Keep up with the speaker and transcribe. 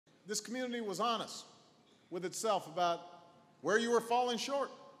this community was honest with itself about where you were falling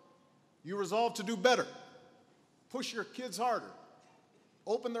short. You resolved to do better, push your kids harder,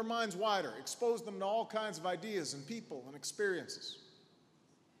 open their minds wider, expose them to all kinds of ideas and people and experiences.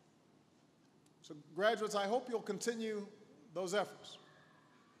 So graduates, I hope you'll continue those efforts.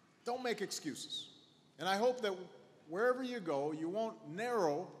 Don't make excuses. And I hope that wherever you go, you won't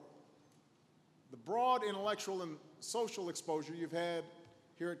narrow the broad intellectual and social exposure you've had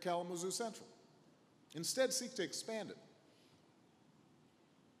here at Kalamazoo Central. Instead, seek to expand it.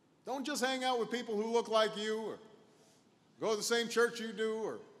 Don't just hang out with people who look like you or go to the same church you do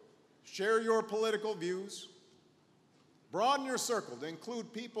or share your political views. Broaden your circle to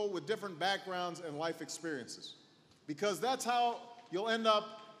include people with different backgrounds and life experiences, because that's how you'll end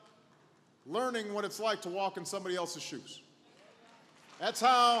up learning what it's like to walk in somebody else's shoes. That's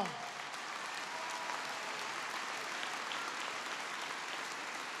how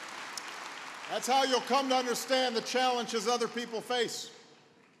you'll come to understand the challenges other people face.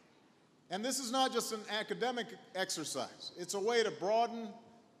 And this is not just an academic exercise. It's a way to broaden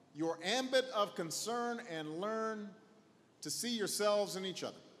your ambit of concern and learn to see yourselves in each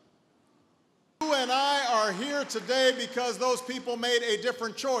other. You and I are here today because those people made a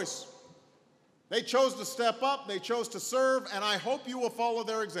different choice. They chose to step up, they chose to serve, and I hope you will follow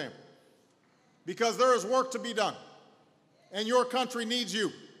their example, because there is work to be done, and your country needs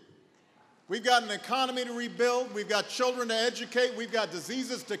you. We've got an economy to rebuild, we've got children to educate, we've got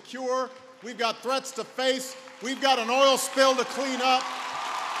diseases to cure, we've got threats to face, we've got an oil spill to clean up,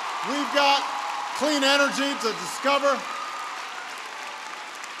 we've got clean energy to discover,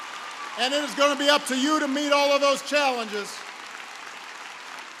 and it is going to be up to you to meet all of those challenges,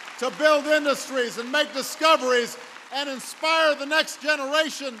 to build industries and make discoveries and inspire the next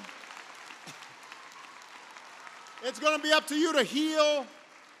generation. It's going to be up to you to heal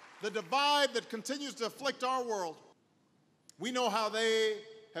the divide that continues to afflict our world. We know how they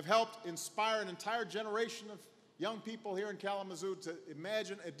have helped inspire an entire generation of young people here in Kalamazoo to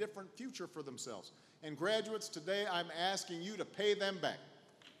imagine a different future for themselves. And graduates, today I'm asking you to pay them back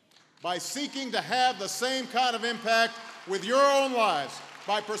by seeking to have the same kind of impact with your own lives,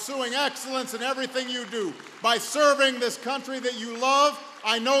 by pursuing excellence in everything you do, by serving this country that you love.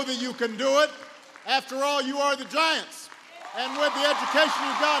 I know that you can do it. After all, you are the giants. And with the education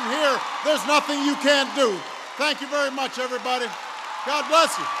you've gotten here, there's nothing you can't do. Thank you very much, everybody. God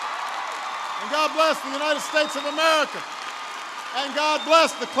bless you. And God bless the United States of America. And God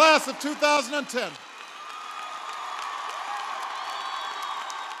bless the class of 2010.